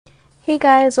Hey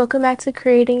guys, welcome back to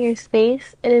Creating Your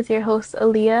Space. It is your host,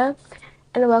 Aaliyah,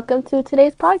 and welcome to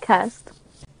today's podcast.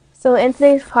 So, in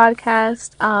today's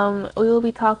podcast, we will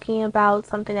be talking about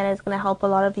something that is going to help a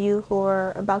lot of you who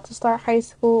are about to start high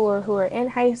school, or who are in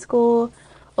high school,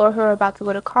 or who are about to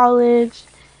go to college.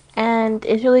 And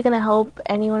it's really going to help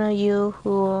any one of you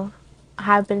who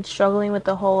have been struggling with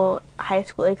the whole high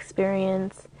school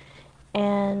experience,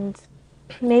 and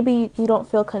maybe you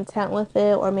don't feel content with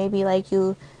it, or maybe like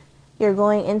you're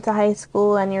going into high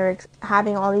school and you're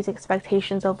having all these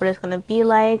expectations of what it's going to be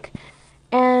like.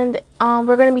 And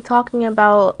we're going to be talking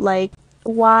about like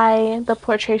why the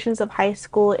portrayals of high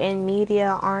school in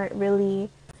media aren't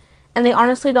really, and they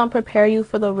honestly don't prepare you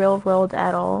for the real world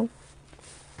at all.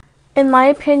 In my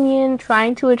opinion,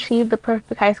 trying to achieve the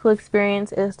perfect high school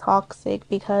experience is toxic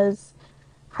because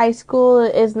high school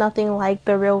is nothing like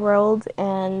the real world,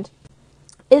 and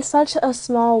it's such a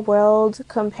small world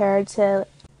compared to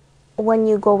when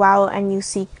you go out and you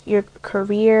seek your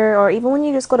career, or even when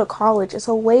you just go to college. It's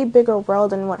a way bigger world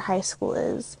than what high school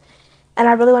is. And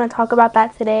I really want to talk about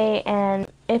that today. And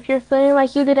if you're feeling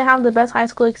like you didn't have the best high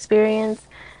school experience,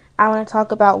 I want to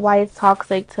talk about why it's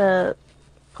toxic to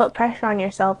put pressure on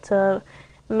yourself to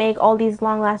make all these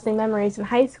long lasting memories in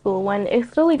high school when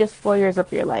it's really just 4 years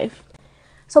of your life.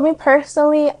 So, me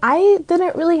personally, I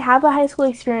didn't really have a high school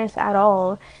experience at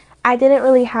all. I didn't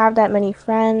really have that many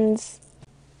friends,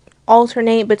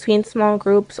 alternate between small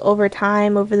groups over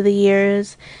time, over the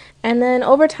years. And then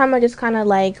over time, I just kind of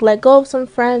like let go of some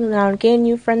friends, and I would gain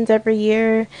new friends every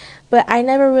year. But I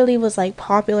never really was like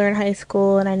popular in high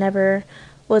school, and I never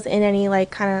was in any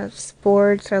like kind of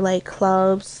sports or like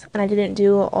clubs, and I didn't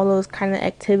do all those kind of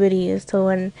activities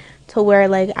to where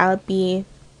like I would be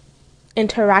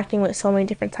interacting with so many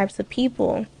different types of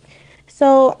people.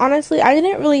 So honestly, I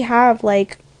didn't really have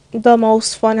like the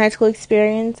most fun high school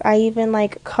experience. I even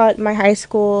like cut my high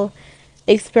school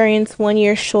experience 1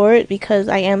 year short because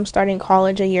I am starting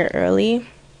college a year early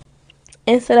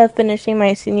instead of finishing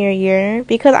my senior year,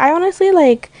 because I honestly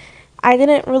like I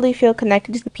didn't really feel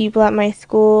connected to the people at my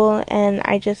school, and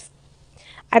I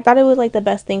thought it was like the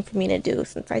best thing for me to do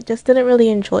since I just didn't really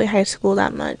enjoy high school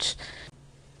that much.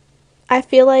 I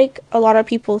feel like a lot of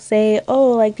people say,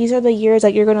 "Oh, like these are the years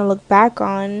that you're going to look back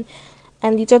on,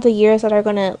 and these are the years that are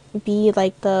going to be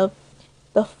like the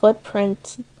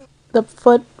footprints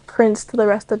to the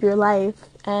rest of your life."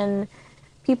 And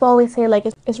people always say like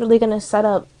it's really going to set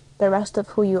up the rest of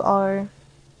who you are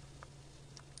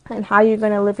and how you're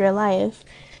going to live your life.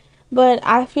 But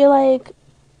I feel like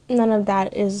none of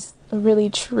that is really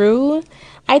true.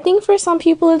 I think for some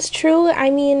people it's true. I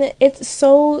mean, it's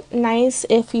so nice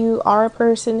if you are a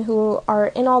person who are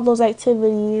in all those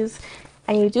activities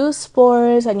and you do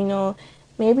sports, and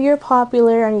maybe you're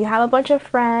popular and you have a bunch of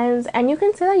friends and you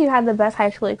can say that you had the best high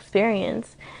school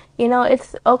experience.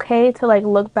 It's okay to like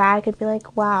look back and be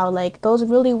like, wow, like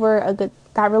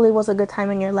that really was a good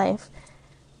time in your life.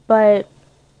 But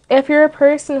if you're a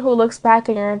person who looks back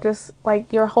and you're just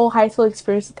like your whole high school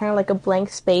experience is kind of like a blank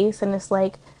space, and it's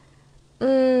like,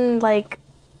 like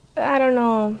I don't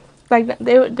know, like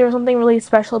there's something really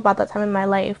special about that time in my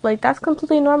life. Like that's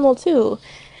completely normal too,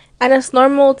 and it's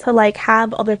normal to like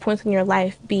have other points in your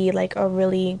life be like a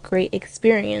really great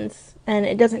experience, and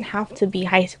it doesn't have to be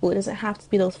high school. It doesn't have to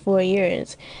be those 4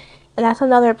 years, and that's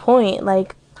another point.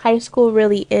 Like high school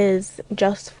really is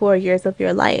just 4 years of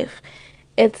your life.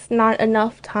 It's not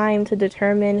enough time to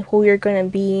determine who you're going to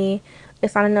be.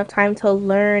 It's not enough time to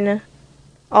learn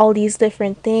all these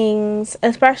different things,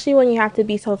 especially when you have to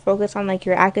be so focused on like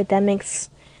your academics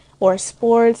or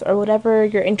sports or whatever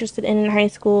you're interested in high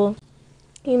school.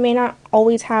 You may not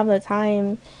always have the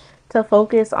time to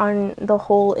focus on the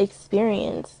whole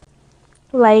experience.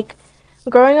 Like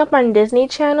growing up on Disney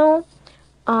Channel,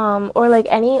 or like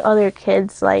any other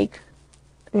kids like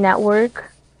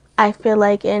network, I feel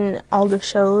like in all the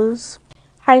shows,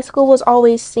 high school was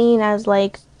always seen as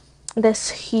like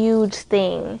this huge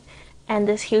thing, and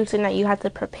this huge thing that you had to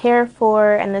prepare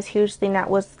for, and this huge thing that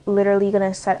was literally going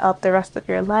to set up the rest of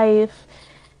your life,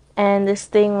 and this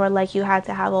thing where like you had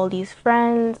to have all these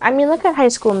friends. I mean, look at High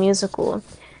School Musical.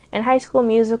 In High School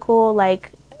Musical,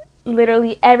 like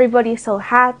literally everybody's so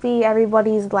happy,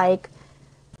 everybody's like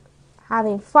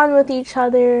having fun with each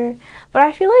other. But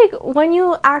I feel like when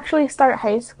you actually start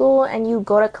high school and you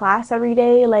go to class every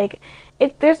day, like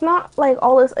there's not like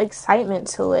all this excitement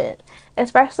to it.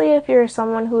 Especially if you're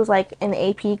someone who's like in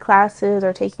AP classes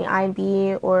or taking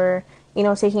IB, or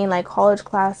taking like college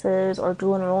classes or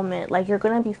dual enrollment. Like you're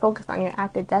gonna be focused on your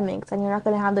academics, and you're not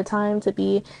gonna have the time to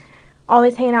be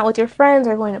always hanging out with your friends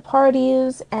or going to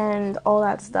parties and all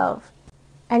that stuff.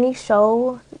 Any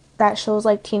show that shows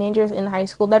like teenagers in high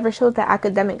school never shows the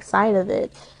academic side of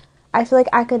it. I feel like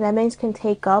academics can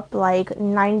take up like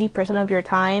 90% of your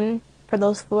time for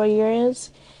those 4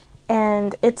 years,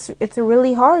 and it's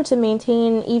really hard to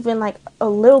maintain even like a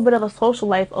little bit of a social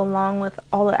life along with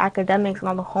all the academics and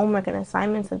all the homework and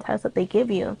assignments and tests that they give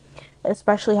you,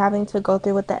 especially having to go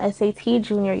through with the SAT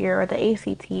junior year or the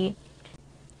ACT,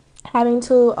 having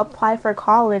to apply for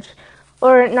college,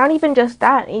 or not even just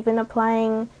that, even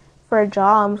applying for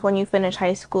jobs when you finish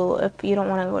high school if you don't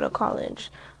want to go to college,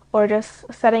 or just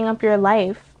setting up your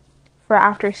life for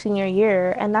after senior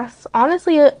year. And that's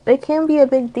honestly, it can be a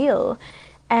big deal.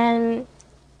 And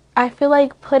I feel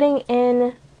like putting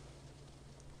in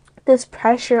this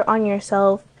pressure on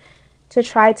yourself to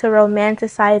try to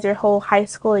romanticize your whole high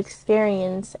school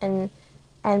experience and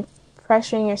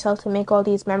pressuring yourself to make all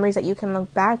these memories that you can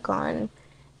look back on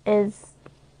is,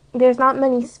 there's not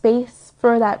many space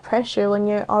for that pressure when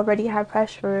you already have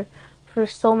pressure for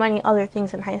so many other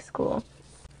things in high school.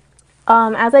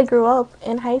 As I grew up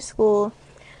in high school,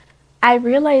 I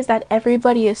realized that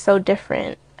everybody is so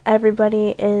different.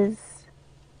 Everybody is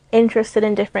interested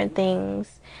in different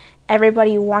things.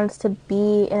 Everybody wants to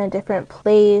be in a different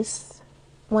place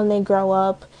when they grow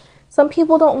up. Some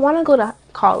people don't want to go to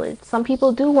college. Some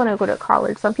people do want to go to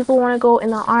college. Some people want to go in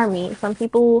the army. Some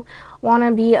people want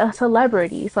to be a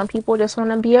celebrity. Some people just want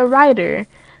to be a writer.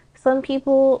 Some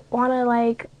people want to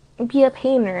like be a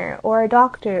painter or a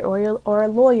doctor or a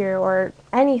lawyer or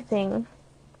anything.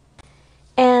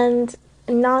 And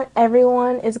not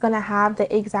everyone is going to have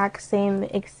the exact same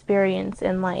experience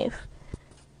in life.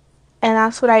 And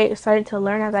that's what I started to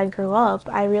learn as I grew up.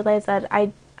 I realized that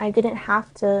I didn't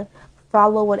have to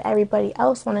follow what everybody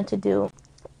else wanted to do.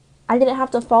 I didn't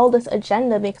have to follow this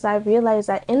agenda because I realized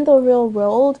that in the real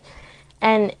world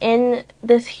and in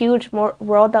this huge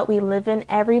world that we live in,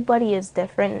 everybody is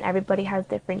different and everybody has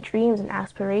different dreams and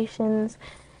aspirations.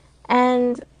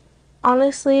 And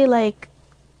honestly, like,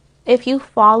 if you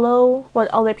follow what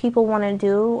other people want to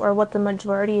do or what the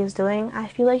majority is doing, I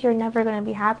feel like you're never going to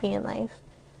be happy in life.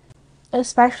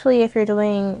 Especially if you're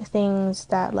doing things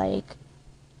that, like,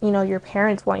 you know, your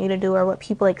parents want you to do or what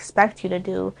people expect you to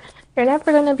do. You're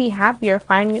never going to be happy or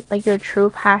find like your true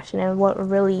passion and what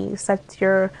really sets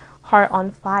your heart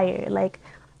on fire. Like,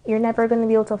 you're never going to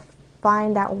be able to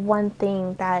find that one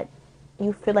thing that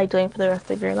you feel like doing for the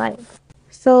rest of your life.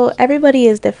 So everybody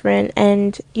is different,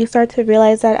 and you start to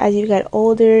realize that as you get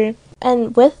older.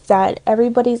 And with that,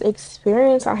 everybody's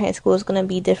experience on high school is going to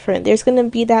be different. There's going to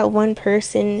be that one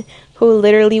person who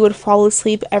literally would fall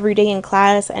asleep every day in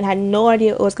class and had no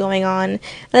idea what was going on. And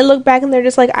I look back and they're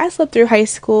just like, I slept through high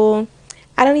school.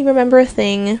 I don't even remember a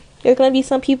thing. There's going to be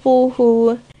some people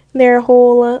who their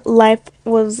whole life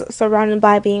was surrounded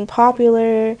by being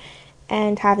popular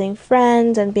and having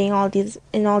friends and being all these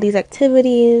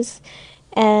activities.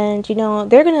 And, you know,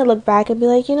 they're going to look back and be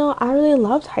like, you know, I really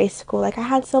loved high school. Like, I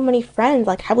had so many friends.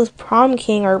 Like, I was prom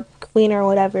king or queen or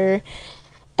whatever.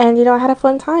 And, you know, I had a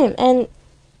fun time. And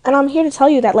I'm here to tell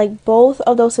you that, like, both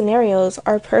of those scenarios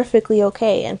are perfectly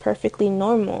okay and perfectly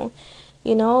normal.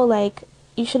 You know, like,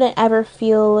 you shouldn't ever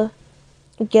feel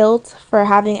guilt for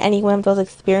having any one of those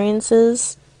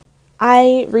experiences.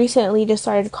 I recently just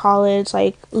started college,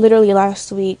 like, literally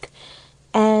last week.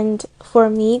 And for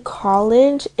me,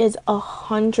 college is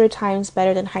 100 times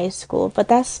better than high school, but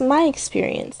that's my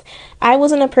experience. I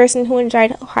wasn't a person who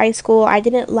enjoyed high school. I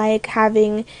didn't like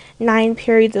having 9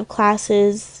 periods of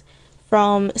classes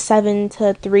from 7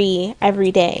 to 3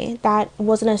 every day. That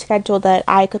wasn't a schedule that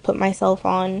I could put myself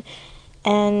on,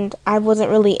 and I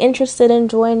wasn't really interested in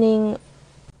joining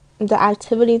the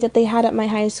activities that they had at my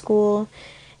high school.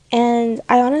 And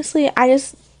I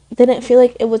just didn't feel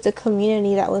like it was a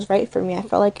community that was right for me. I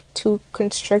felt like too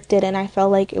constricted and I felt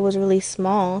like it was really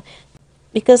small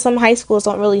because some high schools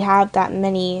don't really have that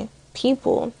many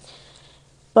people.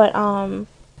 But I'm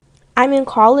in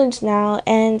college now,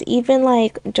 and even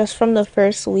like just from the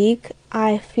first week,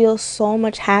 I feel so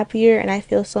much happier and I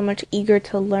feel so much eager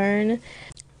to learn.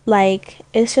 Like,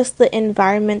 it's just the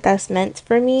environment that's meant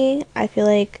for me. I feel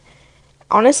like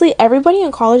honestly, everybody in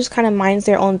college kind of minds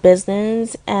their own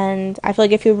business, and I feel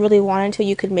like if you really wanted to,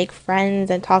 you could make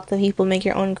friends and talk to people, make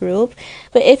your own group.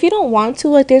 But if you don't want to,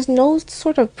 like, there's no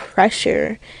sort of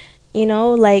pressure, you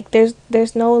know? Like, there's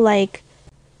no like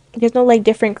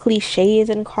different cliches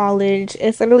in college.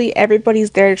 It's literally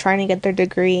everybody's there trying to get their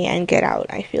degree and get out,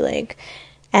 I feel like.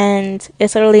 And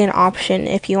it's literally an option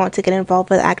if you want to get involved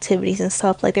with activities and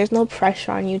stuff. Like, there's no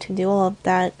pressure on you to do all of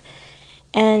that.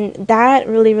 And that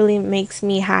really, really makes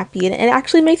me happy. And it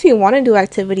actually makes me want to do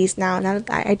activities now that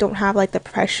I don't have like the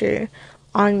pressure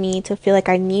on me to feel like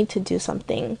I need to do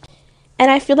something. And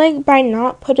I feel like by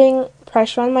not putting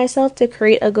pressure on myself to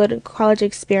create a good college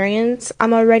experience,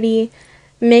 I'm already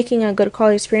making a good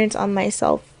college experience on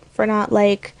myself for not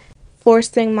like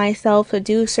forcing myself to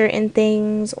do certain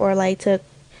things or like to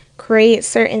create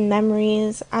certain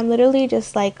memories. I'm literally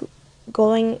just like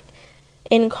going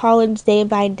in college day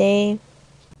by day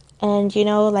and,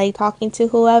 like talking to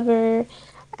whoever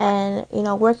and,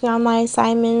 working on my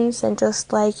assignments and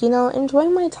just like,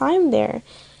 enjoying my time there.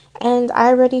 And I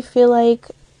already feel like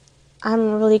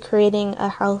I'm really creating a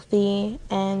healthy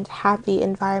and happy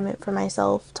environment for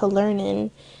myself to learn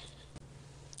in.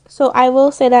 So I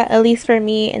will say that at least for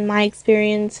me, in my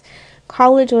experience,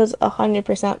 college was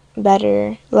 100%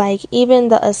 better. Like even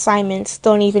the assignments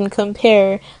don't even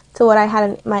compare to what I had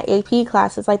in my AP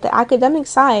classes. Like the academic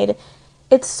side,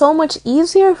 it's so much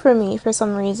easier for me for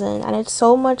some reason, and it's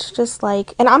so much just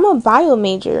like, and I'm a bio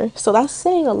major, so that's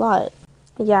saying a lot.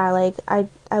 Yeah, like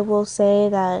I will say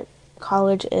that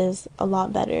college is a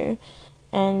lot better.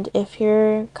 And if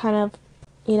you're kind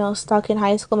of, stuck in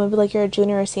high school, maybe like you're a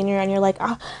junior or senior and you're like,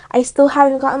 I still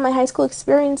haven't gotten my high school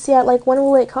experience yet. Like, when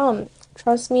will it come?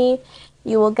 Trust me,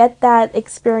 you will get that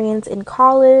experience in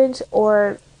college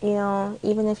or,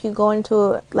 even if you go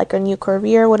into like a new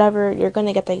career, whatever, you're going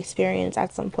to get the experience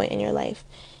at some point in your life.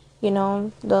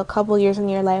 The couple years in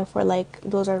your life where like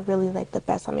those are really like the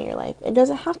best time of your life. It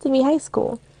doesn't have to be high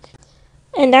school.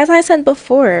 And as I said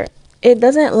before, it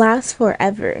doesn't last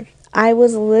forever. I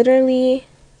was literally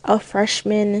a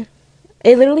freshman.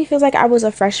 It literally feels like I was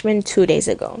a freshman 2 days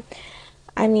ago.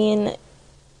 I mean,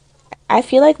 I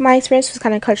feel like my experience was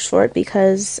kind of cut short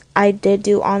because I did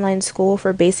do online school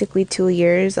for basically 2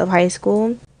 years of high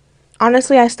school.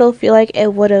 Honestly, I still feel like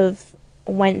it would have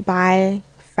went by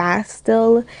fast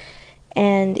still.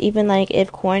 And even like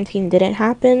if quarantine didn't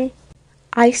happen,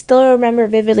 I still remember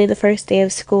vividly the first day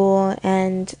of school,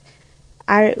 and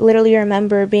I literally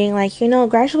remember being like,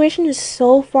 graduation is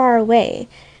so far away.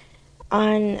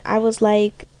 And I was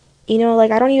like,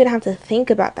 like I don't even have to think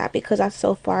about that because that's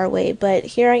so far away. But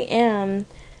here I am,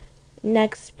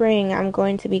 next spring, I'm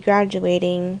going to be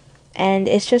graduating, and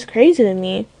it's just crazy to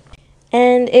me.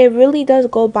 And it really does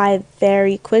go by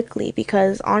very quickly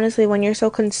because honestly, when you're so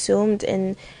consumed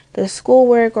in the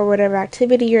schoolwork or whatever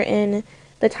activity you're in,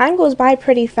 the time goes by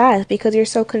pretty fast because you're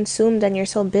so consumed and you're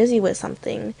so busy with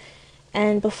something.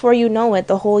 And before you know it,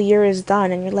 the whole year is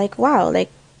done, and you're like, wow, like,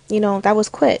 that was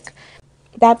quick.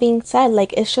 That being said,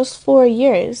 like, it's just 4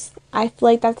 years. I feel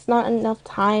like that's not enough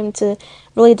time to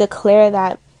really declare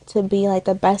that to be like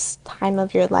the best time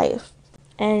of your life.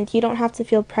 And you don't have to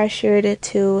feel pressured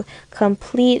to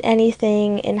complete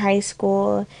anything in high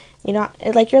school.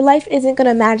 Like, your life isn't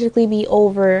gonna magically be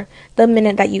over the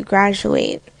minute that you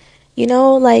graduate.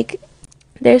 Like,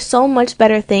 there's so much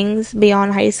better things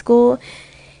beyond high school,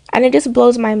 and it just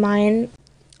blows my mind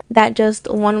that just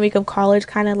 1 week of college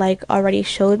kind of like already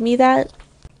showed me that.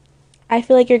 I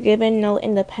feel like you're given no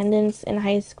independence in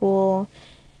high school.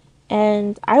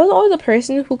 And I was always a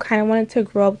person who kind of wanted to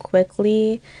grow up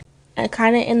quickly. And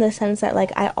kind of in the sense that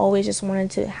like I always just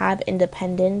wanted to have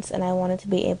independence and I wanted to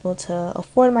be able to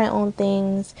afford my own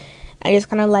things. I just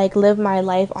kind of like live my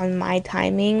life on my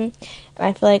timing. And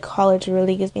I feel like college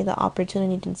really gives me the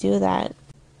opportunity to do that.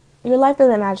 Your life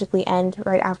doesn't magically end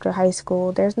right after high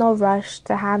school. There's no rush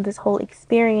to have this whole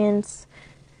experience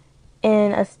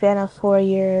in a span of 4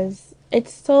 years.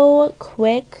 It's so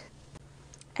quick,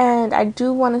 and I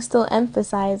do want to still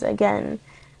emphasize again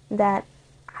that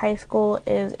high school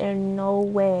is in no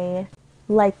way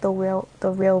like the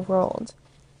real world.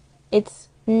 It's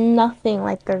nothing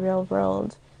like the real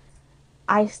world.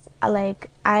 I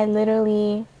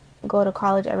literally go to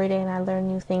college every day and I learn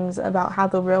new things about how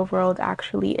the real world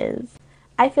actually is.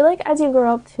 I feel like as you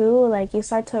grow up too, like you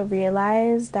start to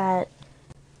realize that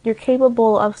you're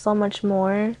capable of so much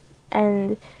more,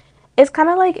 and it's kind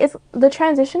of like it's the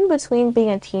transition between being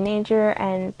a teenager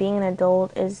and being an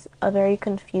adult is a very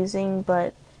confusing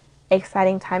but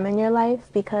exciting time in your life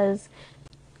because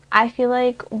I feel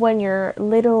like when you're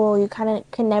little, you kind of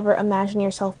can never imagine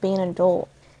yourself being an adult.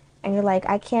 And you're like,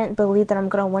 I can't believe that I'm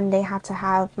going to one day have to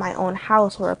have my own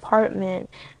house or apartment.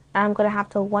 And I'm going to have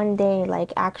to one day,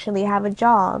 like, actually have a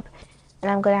job. And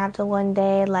I'm going to have to one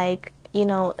day, like,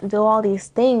 do all these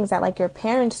things that, like, your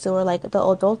parents do or, like, the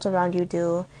adults around you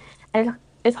do. And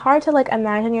it's hard to, like,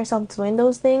 imagine yourself doing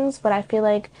those things. But I feel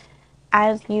like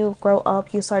as you grow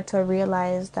up, you start to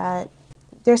realize that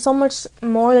there's so much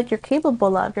more that you're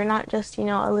capable of. You're not just,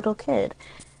 a little kid.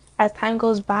 As time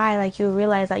goes by, like you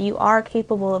realize that you are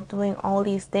capable of doing all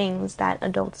these things that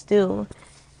adults do.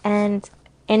 And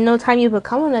in no time you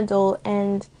become an adult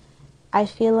and I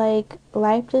feel like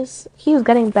life just keeps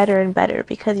getting better and better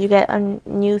because you get a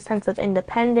new sense of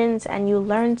independence and you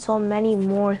learn so many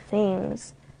more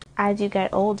things as you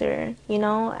get older. You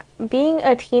know, being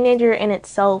a teenager in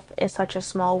itself is such a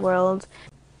small world.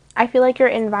 I feel like your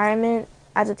environment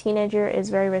as a teenager is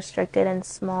very restricted and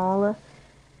small,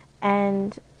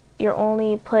 and you're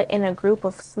only put in a group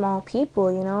of small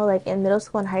people, you know, like in middle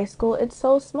school and high school, it's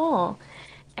so small.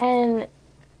 And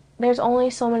there's only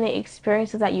so many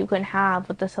experiences that you can have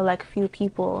with the select few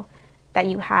people that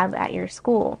you have at your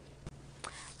school.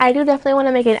 I do definitely want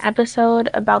to make an episode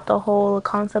about the whole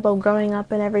concept of growing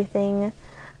up and everything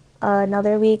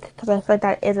another week because I feel like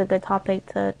that is a good topic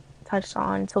to touch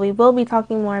on. So we will be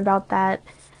talking more about that,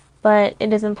 but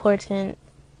it is important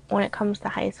when it comes to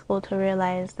high school to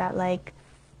realize that like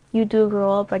you do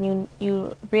grow up and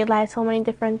you realize so many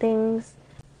different things.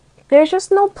 There's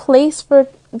just no place for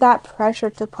that pressure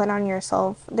to put on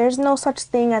yourself. There's no such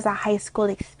thing as a high school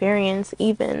experience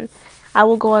even. I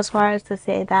will go as far as to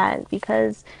say that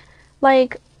because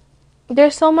like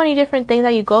there's so many different things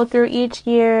that you go through each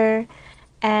year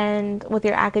and with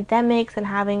your academics and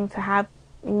having to have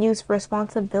new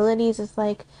responsibilities. It's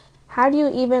like how do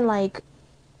you even like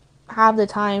have the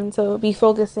time to be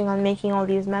focusing on making all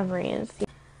these memories?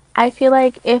 I feel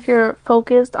like if you're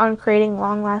focused on creating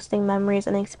long lasting memories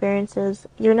and experiences,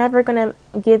 you're never going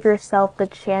to give yourself the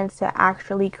chance to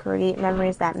actually create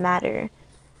memories that matter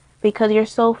because you're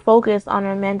so focused on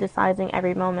romanticizing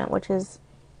every moment, which is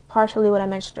partially what I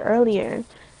mentioned earlier.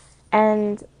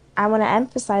 And I want to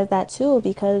emphasize that too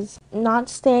because not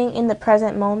staying in the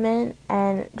present moment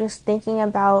and just thinking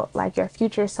about like your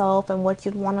future self and what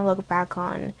you'd want to look back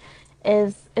on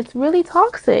is it's really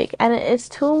toxic and it's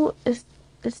too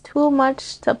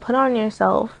much to put on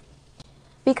yourself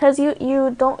because you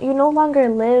no longer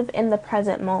live in the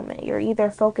present moment. You're either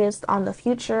focused on the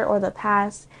future or the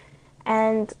past.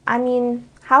 And I mean,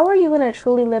 how are you going to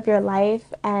truly live your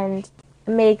life and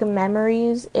make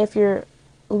memories if you're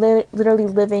literally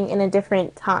living in a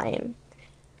different time?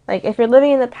 Like, if you're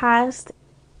living in the past,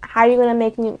 how are you going to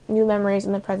make new memories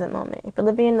in the present moment? If you're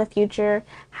living in the future,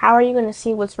 how are you going to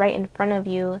see what's right in front of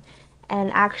you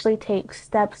and actually take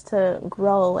steps to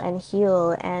grow and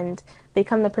heal and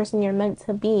become the person you're meant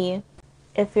to be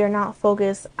if you're not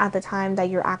focused at the time that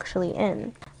you're actually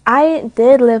in? I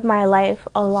did live my life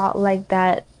a lot like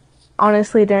that,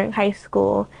 honestly, during high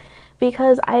school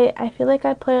because I feel like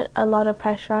I put a lot of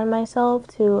pressure on myself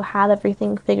to have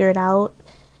everything figured out,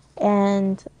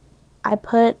 and I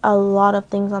put a lot of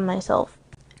things on myself.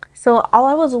 So all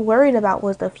I was worried about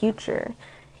was the future.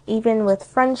 Even with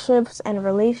friendships and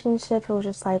relationships, it was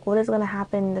just like, what is going to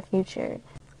happen in the future?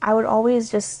 I would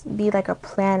always just be like a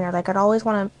planner. Like, I'd always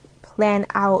want to plan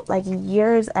out like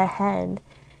years ahead.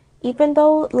 Even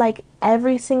though, like,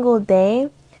 every single day,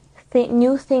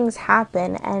 new things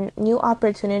happen and new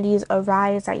opportunities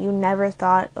arise that you never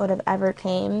thought would have ever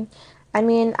came. I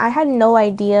mean, I had no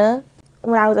idea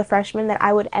when I was a freshman that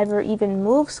I would ever even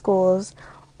move schools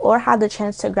or have the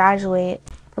chance to graduate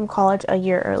from college a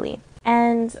year early.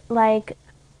 And like,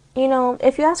 you know,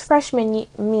 if you ask freshman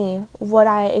me what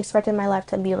I expected my life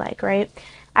to be like, right?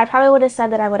 I probably would have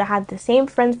said that I would have had the same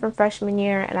friends from freshman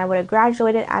year and I would have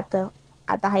graduated at the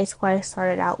high school I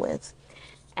started out with.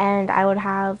 And I would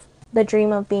have the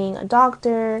dream of being a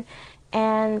doctor,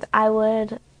 and I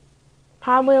would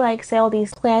probably like say all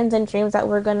these plans and dreams that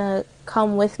were gonna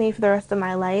come with me for the rest of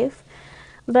my life.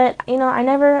 But you know, I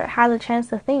never had the chance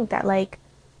to think that like,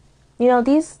 you know,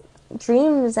 these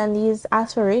dreams and these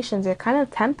aspirations are kind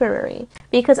of temporary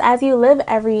because as you live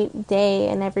every day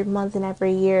and every month and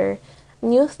every year,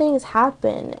 new things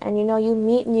happen and you know, you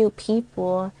meet new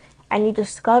people and you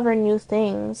discover new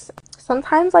things.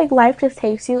 Sometimes like life just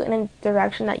takes you in a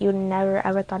direction that you never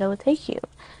ever thought it would take you.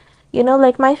 You know,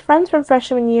 like my friends from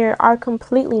freshman year are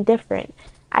completely different.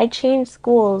 I changed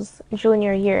schools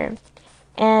junior year,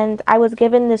 and I was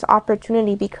given this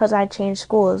opportunity because I changed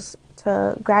schools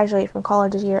to graduate from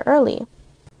college a year early.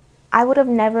 I would have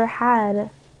never had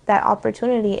that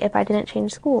opportunity if I didn't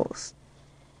change schools.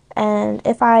 And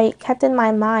if I kept in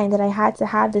my mind that I had to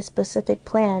have this specific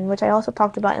plan, which I also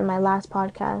talked about in my last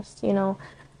podcast, you know,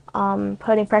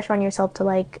 putting pressure on yourself to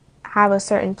like have a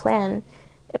certain plan.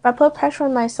 If I put pressure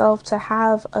on myself to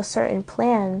have a certain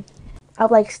plan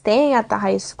of like staying at the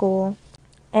high school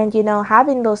and you know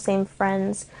having those same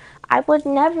friends, I would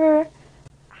never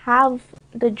have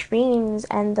the dreams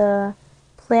and the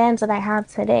plans that I have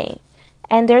today.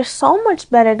 And they're so much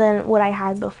better than what I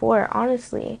had before,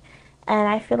 honestly. And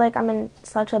I feel like I'm in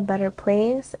such a better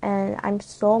place and I'm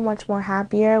so much more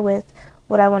happier with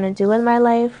what I want to do in my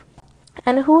life.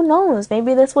 And who knows,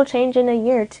 maybe this will change in a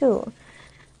year too.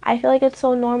 I feel like it's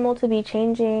so normal to be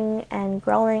changing and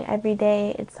growing every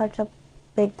day. It's such a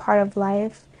big part of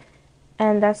life,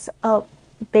 and that's a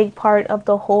big part of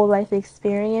the whole life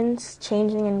experience,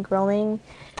 changing and growing.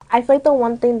 I feel like the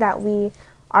one thing that we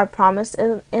are promised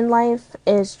in life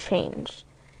is change.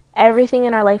 Everything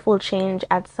in our life will change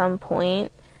at some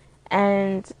point,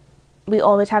 and we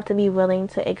always have to be willing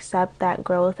to accept that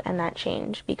growth and that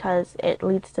change because it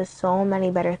leads to so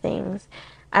many better things.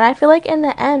 And I feel like in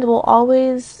the end, we'll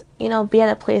always, be at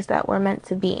a place that we're meant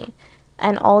to be.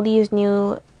 And all these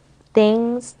new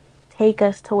things take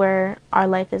us to where our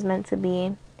life is meant to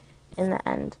be in the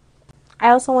end.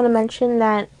 I also want to mention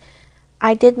that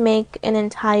I did make an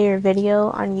entire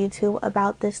video on YouTube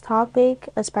about this topic,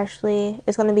 especially,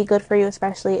 it's going to be good for you,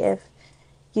 especially if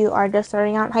you are just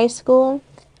starting out in high school,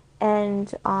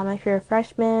 and if you're a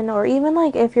freshman, or even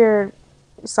like if you're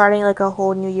starting like a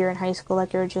whole new year in high school,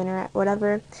 like you're a junior,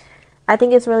 whatever. I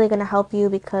think it's really going to help you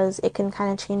because it can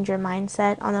kind of change your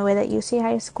mindset on the way that you see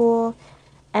high school,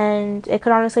 and it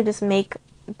could honestly just make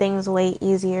things way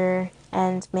easier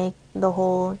and make the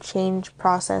whole change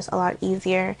process a lot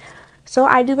easier. So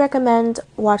I do recommend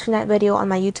watching that video on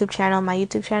my YouTube channel. My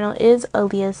YouTube channel is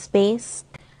Aaliyah Space.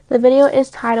 The video is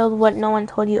titled What No One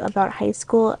Told You About High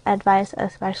School Advice,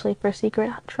 Especially for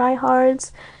Secret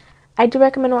Tryhards. I do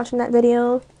recommend watching that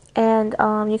video, and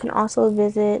you can also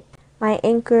visit my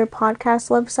Anchor podcast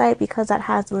website because that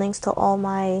has links to all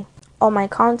my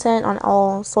content on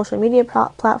all social media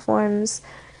platforms.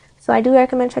 So I do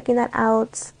recommend checking that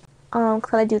out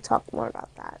because I do talk more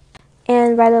about that.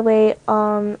 And by the way,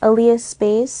 Aaliyah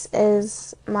Space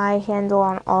is my handle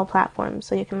on all platforms,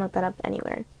 so you can look that up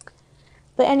anywhere.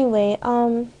 But anyway,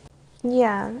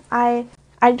 yeah, I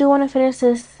do want to finish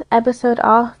this episode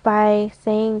off by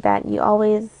saying that you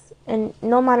always, and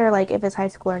no matter like if it's high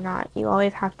school or not, you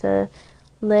always have to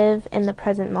live in the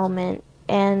present moment.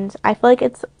 And I feel like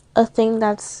it's a thing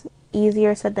that's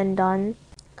easier said than done,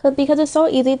 because it's so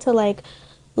easy to like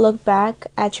look back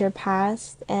at your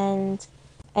past and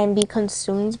be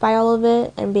consumed by all of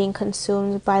it, and being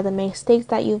consumed by the mistakes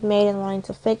that you've made and wanting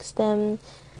to fix them,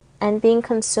 and being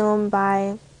consumed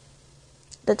by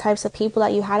the types of people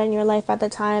that you had in your life at the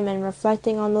time and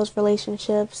reflecting on those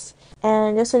relationships,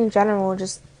 and just in general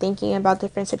just thinking about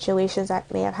different situations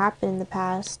that may have happened in the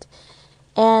past.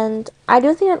 And I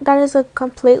do think that is a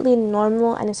completely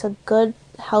normal and it's a good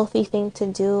healthy thing to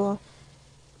do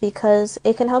because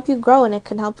it can help you grow and it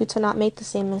can help you to not make the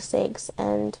same mistakes.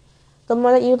 And the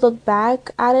more that you look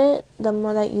back at it, the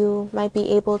more that you might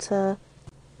be able to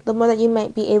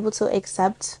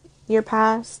accept your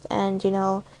past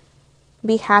and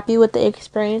be happy with the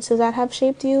experiences that have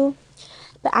shaped you.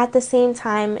 But at the same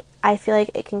time, I feel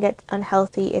like it can get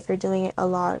unhealthy if you're doing it a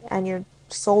lot and you're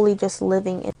solely just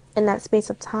living in that space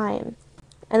of time.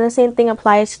 And the same thing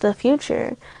applies to the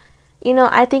future.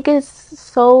 I think it's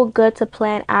so good to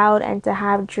plan out and to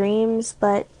have dreams,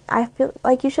 but I feel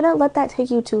like you shouldn't let that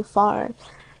take you too far.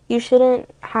 You shouldn't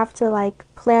have to like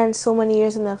plan so many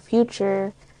years in the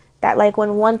future that like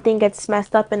when one thing gets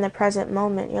messed up in the present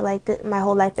moment, you're like, my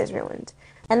whole life is ruined.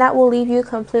 And that will leave you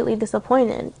completely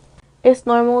disappointed. It's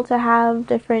normal to have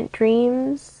different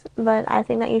dreams, but I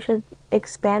think that you should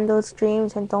expand those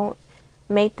dreams and don't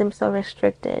make them so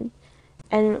restricted.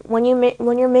 And when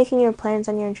you're making your plans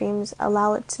and your dreams,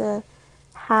 allow it to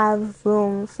have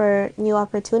room for new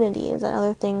opportunities and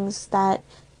other things that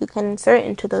you can insert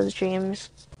into those dreams.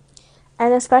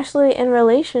 And especially in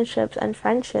relationships and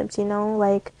friendships,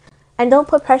 and don't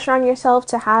put pressure on yourself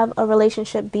to have a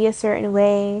relationship be a certain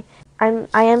way.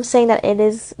 I am saying that it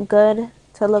is good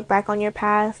to look back on your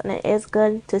past and it is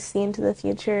good to see into the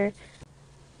future.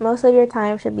 Most of your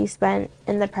time should be spent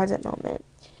in the present moment.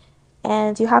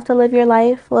 And you have to live your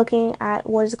life looking at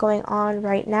what is going on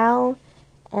right now,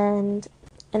 and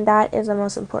that is the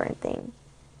most important thing.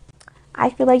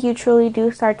 I feel like you truly do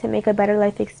start to make a better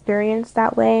life experience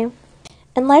that way.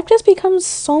 And life just becomes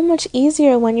so much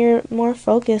easier when you're more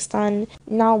focused on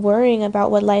not worrying about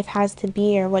what life has to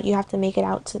be or what you have to make it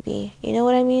out to be. You know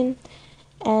what I mean?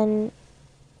 And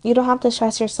you don't have to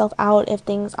stress yourself out if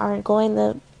things aren't going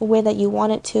the way that you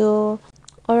want it to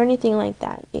or anything like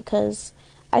that, because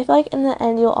I feel like in the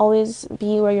end you'll always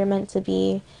be where you're meant to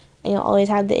be and you'll always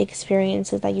have the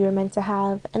experiences that you were meant to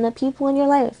have, and the people in your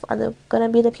life are gonna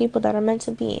be the people that are meant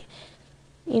to be.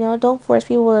 Don't force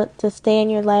people to stay in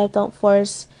your life. Don't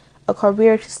force a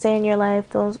career to stay in your life.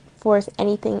 Don't force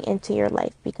anything into your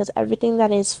life, because everything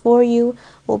that is for you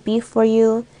will be for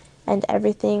you, and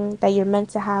everything that you're meant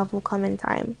to have will come in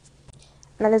time.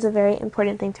 And that is a very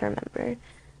important thing to remember.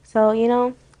 So,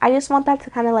 I just want that to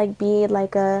kind of like be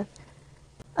like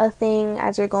a thing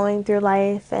as you're going through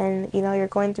life, and you're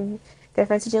going through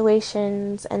different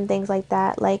situations and things like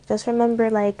that. Like, just remember,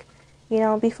 like,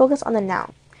 be focused on the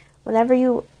now. Whenever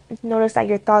you notice that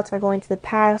your thoughts are going to the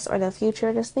past or the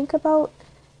future, just think about,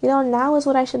 now is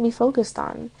what I should be focused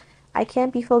on. I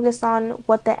can't be focused on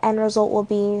what the end result will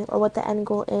be or what the end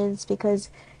goal is, because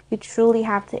you truly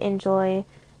have to enjoy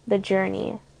the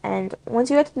journey. And once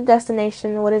you get to the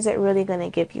destination, what is it really going to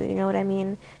give you? You know what I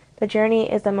mean? The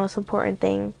journey is the most important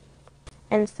thing.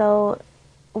 And so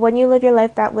when you live your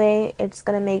life that way, it's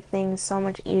going to make things so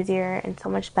much easier and so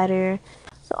much better.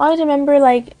 So always remember,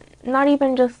 like, not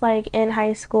even just like in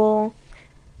high school,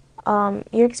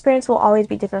 your experience will always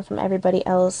be different from everybody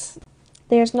else.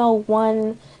 There's no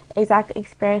one exact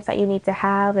experience that you need to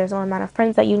have. There's no amount of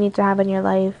friends that you need to have in your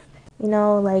life.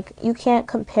 Like, you can't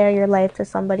compare your life to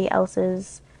somebody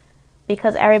else's,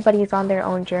 because everybody's on their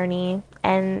own journey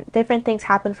and different things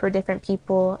happen for different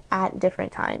people at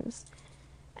different times.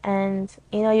 And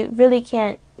you really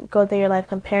can't go through your life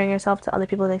comparing yourself to other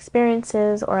people's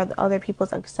experiences or other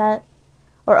people's upset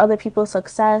or other people's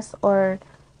success or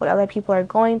what other people are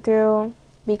going through,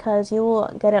 because you will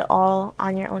get it all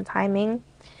on your own timing.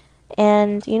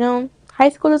 And high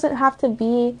school doesn't have to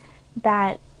be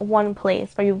that one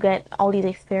place where you get all these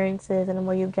experiences and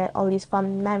where you get all these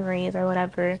fun memories or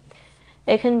whatever.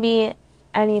 It can be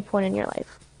any point in your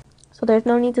life. So there's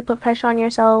no need to put pressure on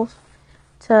yourself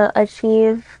to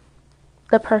achieve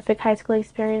the perfect high school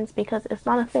experience, because it's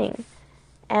not a thing.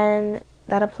 And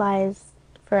that applies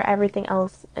for everything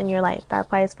else in your life. That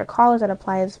applies for college, that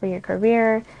applies for your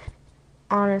career,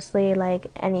 honestly, like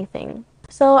anything.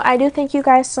 So I do thank you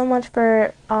guys so much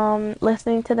for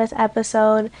listening to this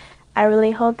episode. I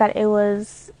really hope that it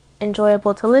was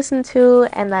enjoyable to listen to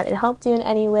and that it helped you in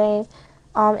any way.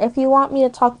 If you want me to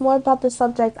talk more about the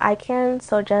subject, I can.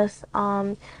 So just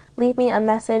leave me a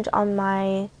message on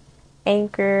my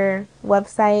Anchor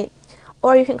website,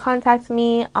 or you can contact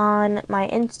me on my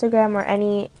Instagram or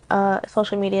any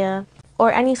social media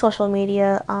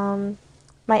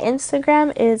my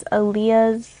Instagram is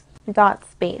alias.space,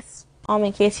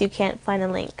 in case you can't find a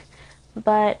link.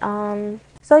 But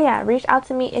so yeah, reach out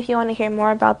to me if you want to hear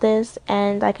more about this,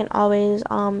 and I can always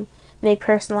make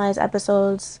personalized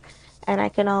episodes, and I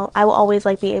will always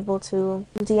like be able to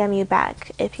DM you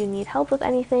back if you need help with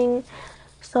anything.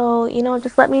 So,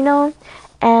 just let me know,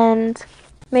 and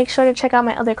make sure to check out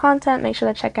my other content. Make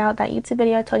sure to check out that YouTube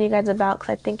video I told you guys about,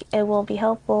 because I think it will be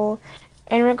helpful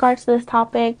in regards to this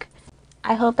topic.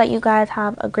 I hope that you guys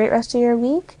have a great rest of your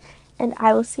week, and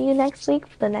I will see you next week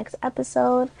for the next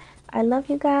episode. I love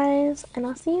you guys, and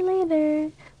I'll see you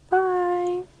later.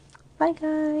 Bye. Bye,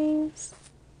 guys.